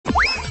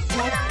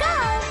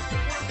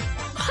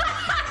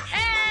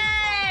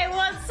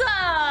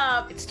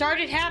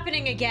started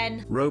happening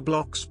again.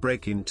 Roblox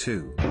break-in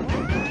 2.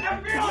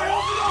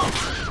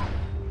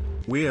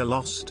 We're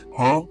lost.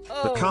 Huh?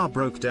 The car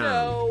broke down.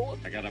 No.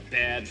 I got a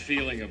bad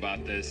feeling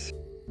about this.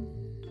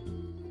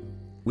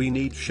 We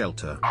need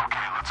shelter. Okay,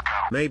 let's go.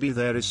 Maybe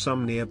there is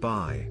some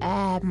nearby.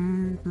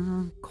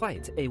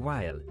 Quite a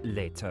while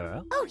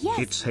later. Oh, yes.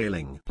 It's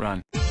hailing.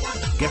 Run.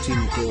 Get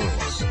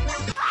indoors.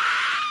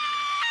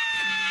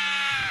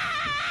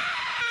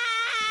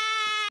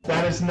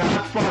 That is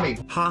not funny.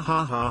 Ha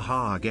ha ha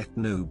ha, get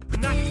noob.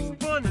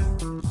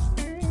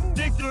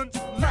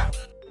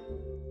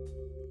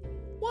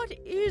 What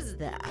is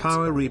that?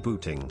 Power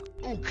rebooting.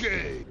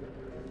 Okay.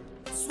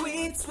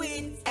 Sweet,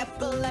 sweet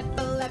apple,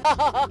 apple,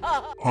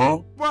 apple. Huh?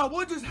 Bro,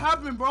 what just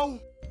happened, bro?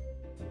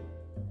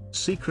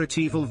 Secret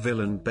evil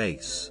villain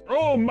base.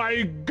 Oh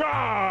my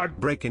god!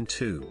 Break-in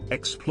 2.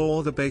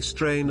 Explore the base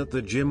train at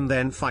the gym,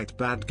 then fight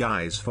bad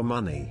guys for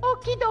money.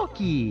 Okie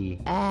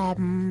dokie.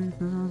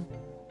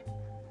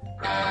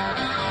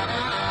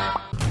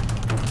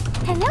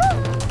 Hello?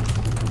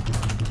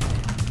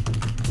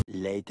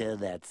 Later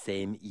that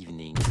same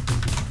evening.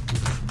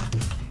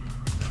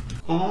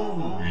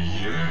 Oh,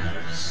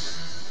 yes.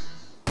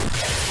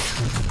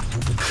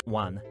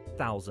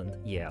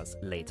 1,000 years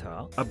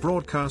later. A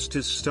broadcast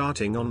is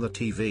starting on the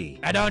TV.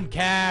 I don't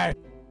care!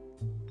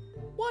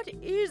 What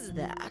is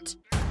that?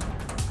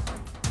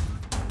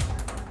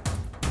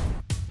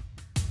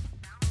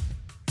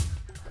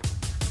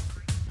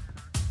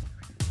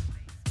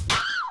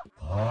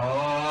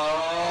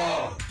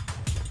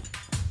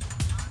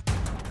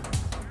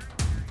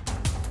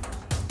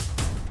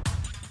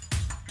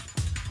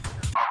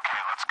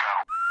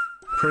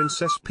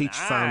 Princess Peach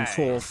found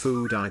 4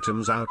 food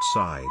items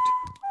outside.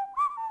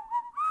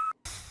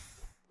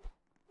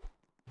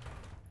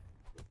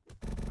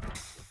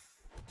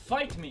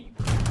 Fight me!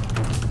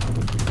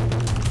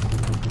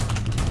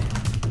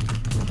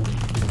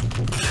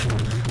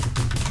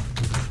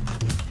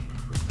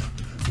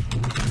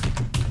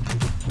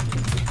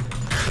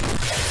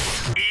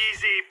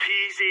 Easy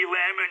peasy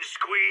lemon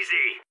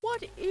squeezy.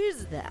 What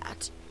is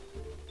that?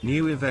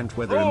 New event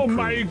weather Oh improved.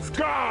 my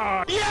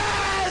god!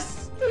 Yes!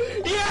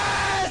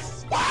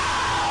 Yes!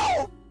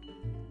 Wow!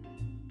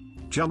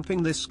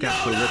 Jumping this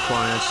gap will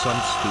require some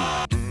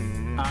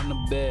speed. I'm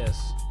the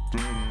best.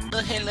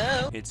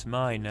 Hello? It's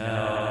mine now.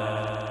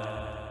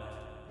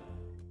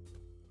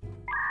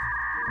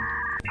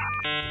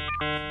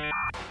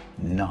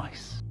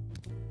 Nice.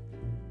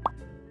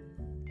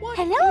 What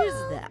Hello?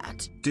 is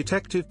that?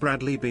 Detective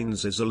Bradley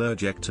Beans is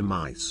allergic to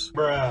mice.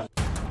 Bruh.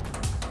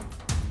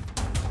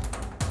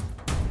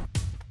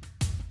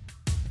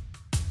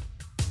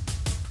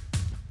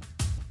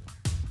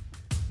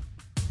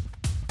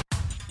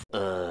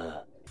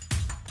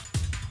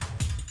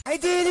 I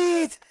did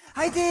it!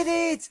 I did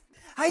it!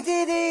 I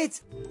did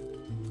it!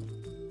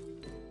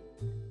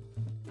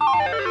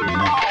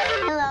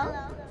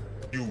 Hello?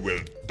 You will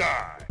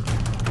die.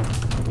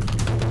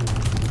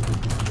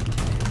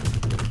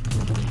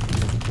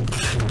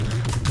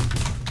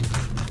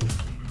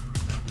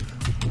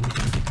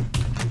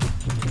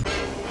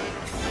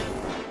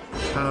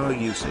 Power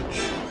usage.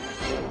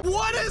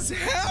 What is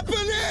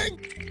happening?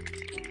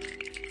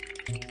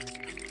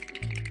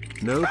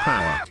 No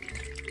power.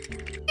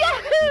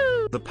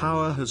 Yahoo! The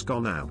power has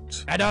gone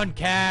out. I don't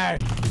care!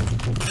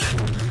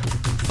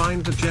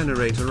 Find the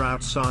generator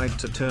outside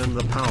to turn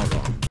the power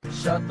on.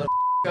 Shut the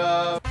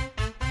up.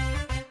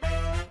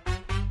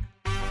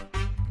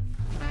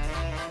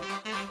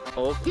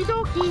 Okie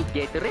dokie,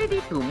 get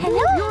ready to move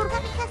Hello? your...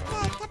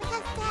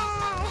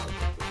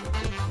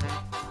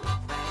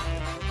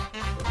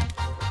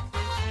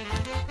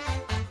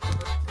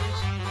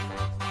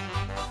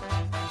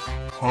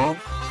 Huh?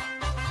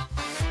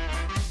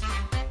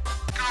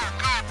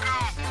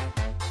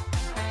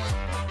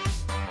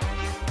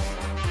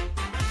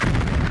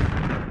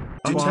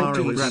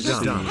 Detective Bradley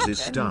Beans is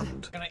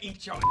stunned. Gonna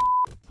eat your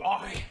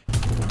boy.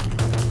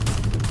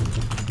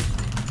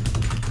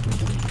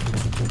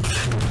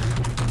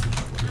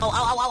 Ow, ow,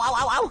 ow, ow,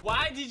 ow, ow!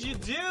 Why did you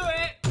do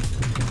it?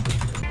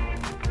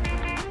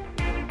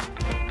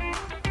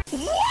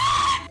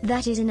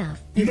 That is enough.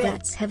 You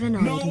rats have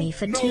annoyed me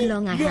for too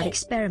long. I have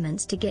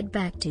experiments to get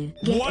back to.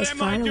 Get What as am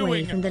far I away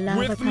doing from the lava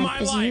with pipe my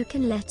as you life?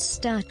 can. Let's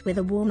start with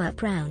a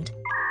warm-up round.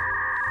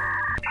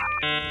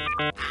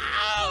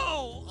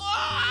 Ow!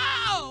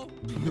 Ow!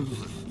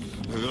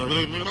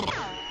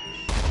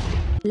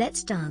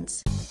 Let's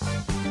dance.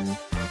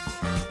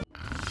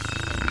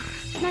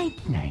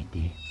 Night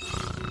nighty.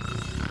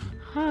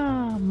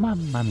 Ah,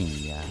 mamma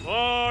mia.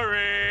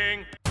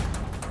 Boring!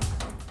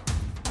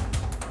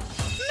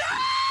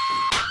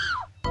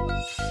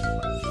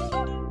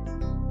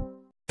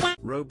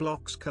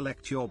 Roblox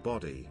collect your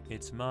body.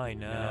 It's mine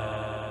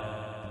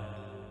now.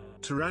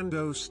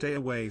 Tyrando, stay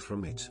away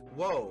from it.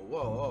 Whoa,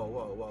 whoa, whoa,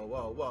 whoa, whoa,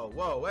 whoa,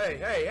 whoa, whoa, hey,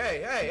 hey,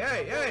 hey, hey,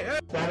 hey, hey, hey!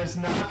 That is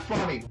not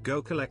funny.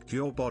 Go collect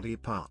your body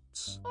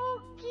parts.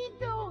 Okie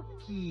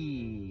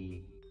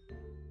dokie.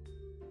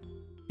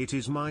 It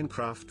is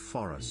Minecraft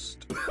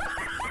Forest.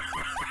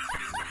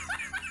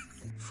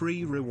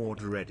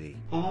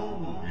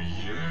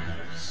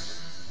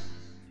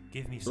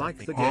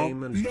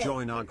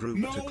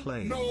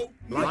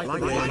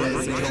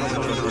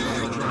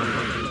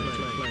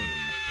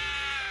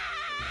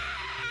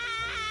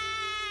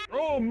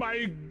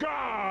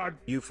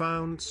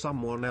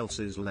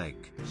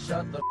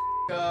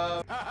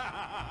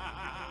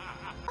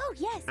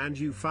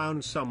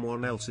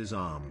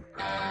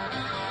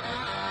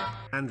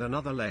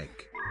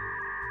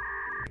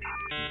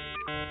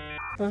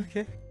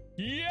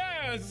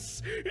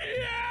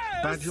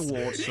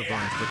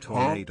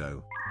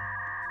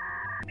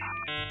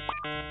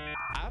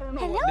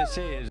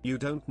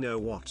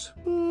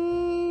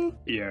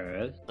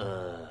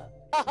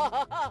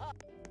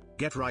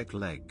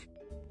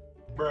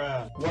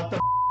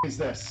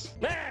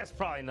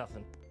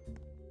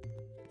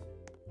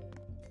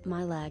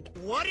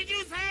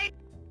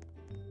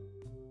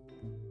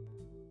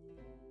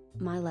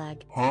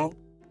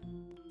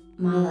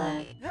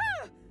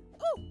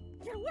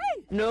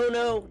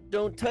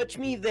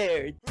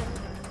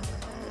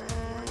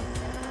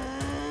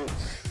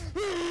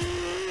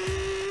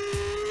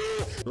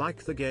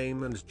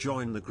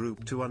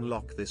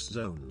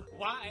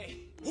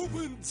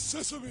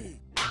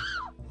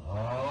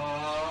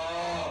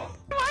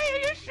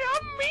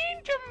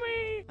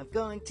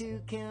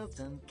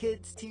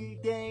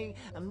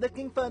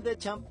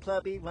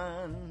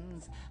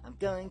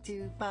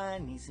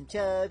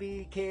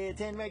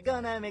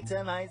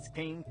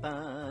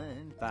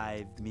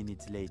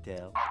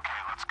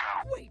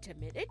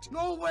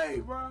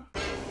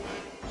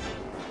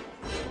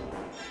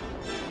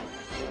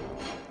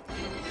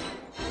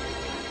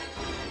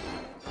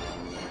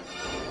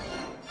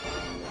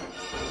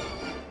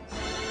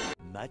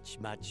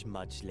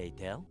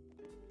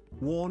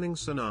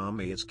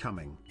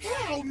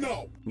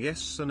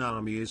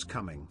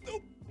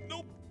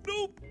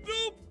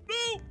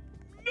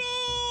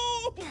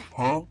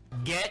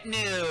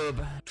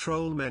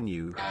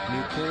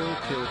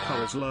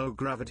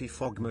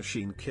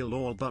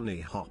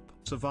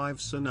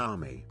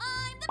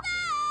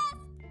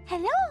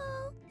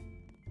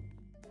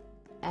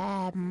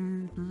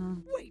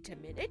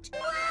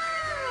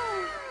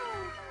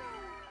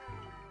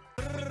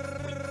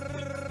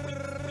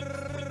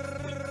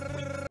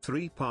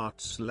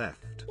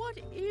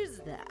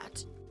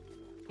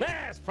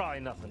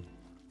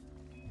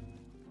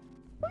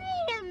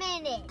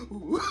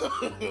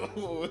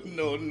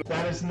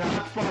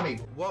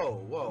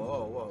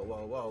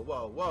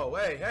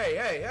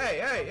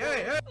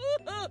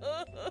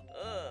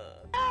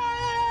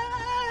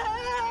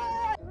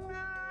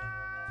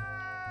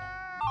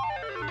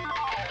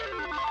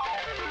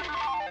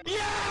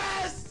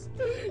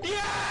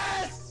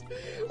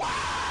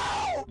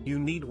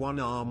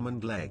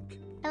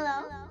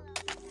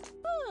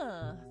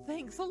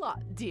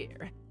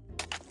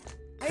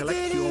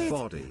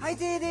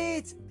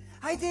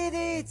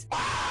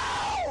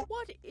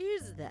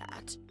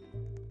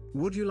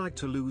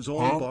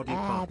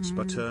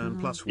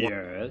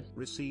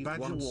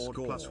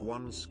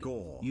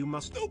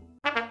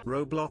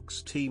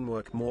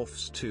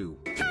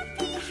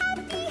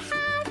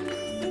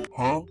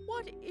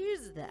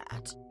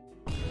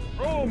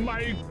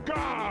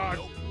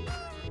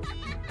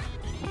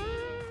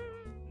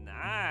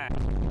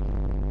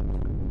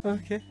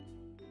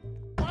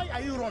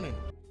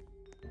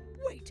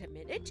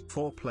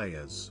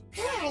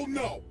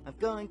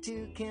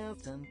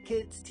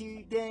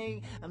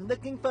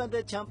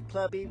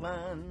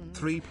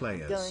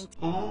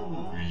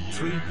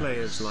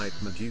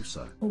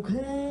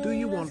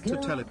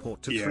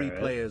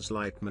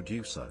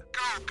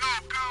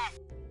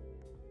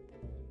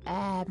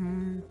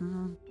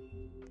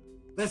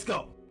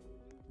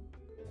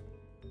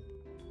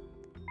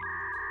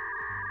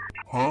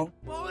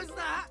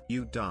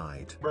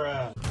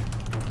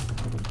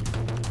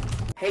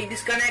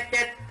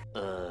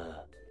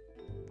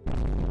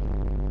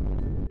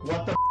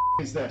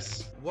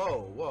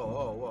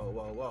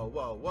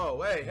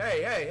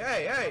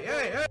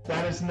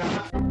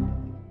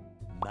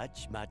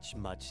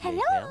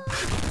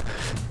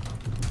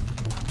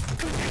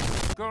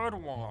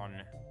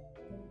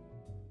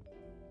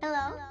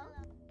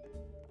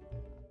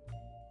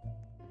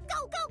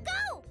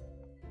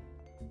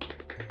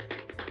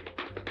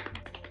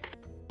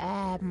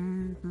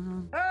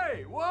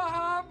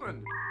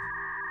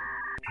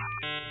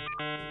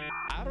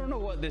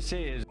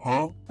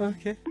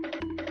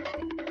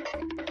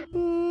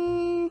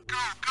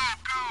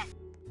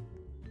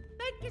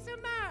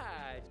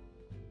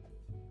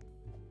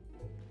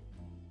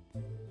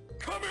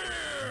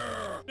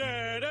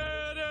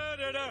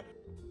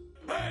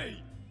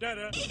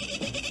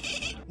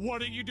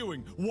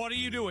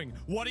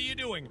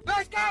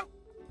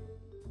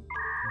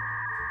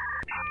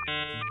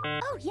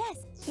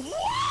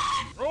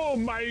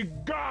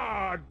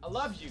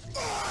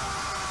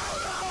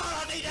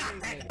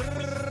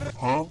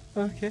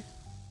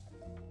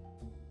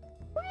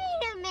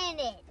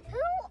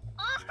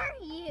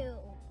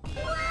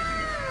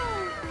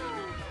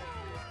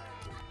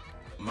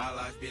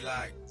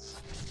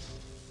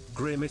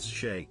 Grimace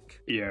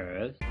shake.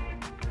 Yes.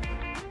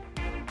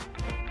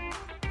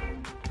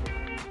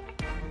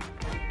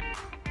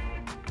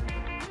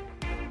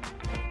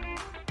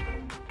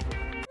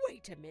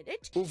 Wait a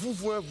minute.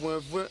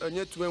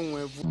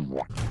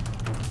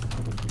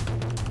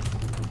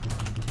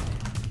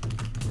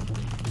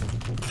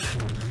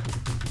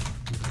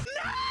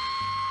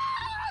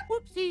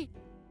 Whoopsie.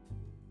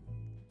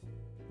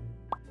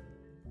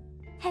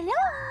 Hello?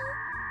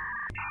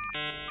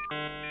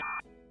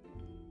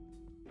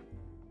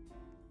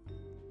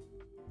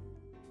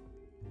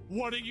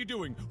 What are you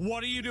doing?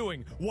 What are you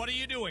doing? What are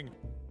you doing?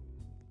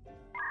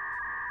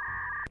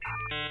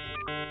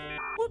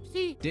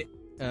 Whoopsie. Did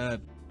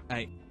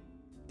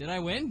I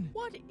win?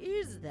 What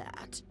is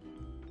that?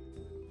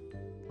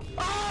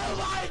 Oh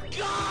my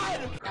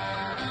god!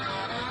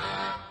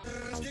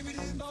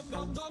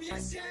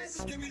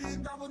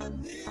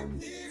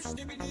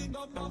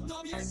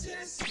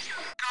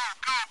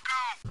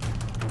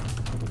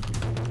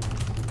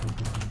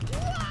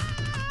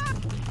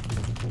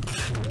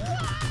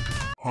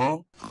 Huh?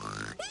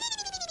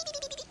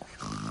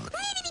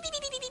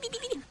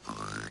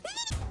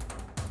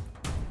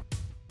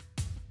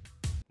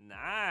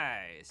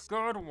 Nice.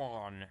 Good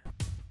one.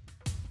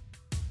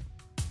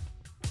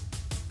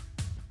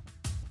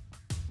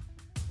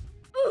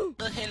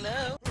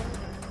 Hello.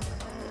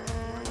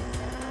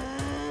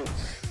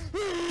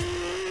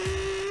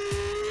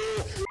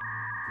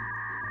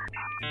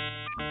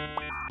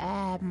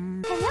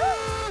 Hello?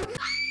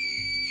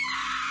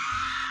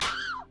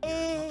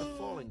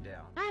 Falling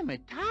down. I'm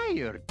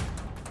tired.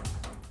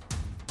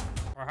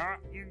 Uh-huh,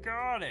 you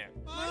got it.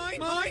 Mine.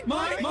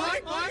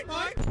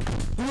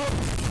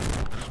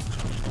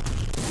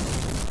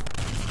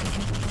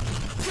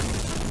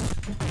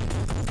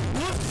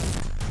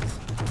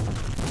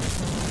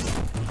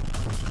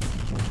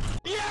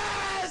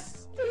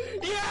 Yes!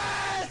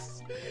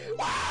 Yes!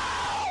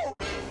 Wow!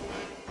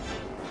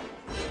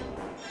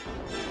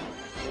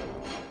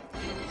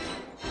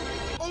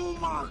 Oh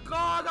my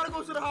god, I gotta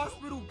go to the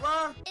hospital,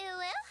 bruh. Ew.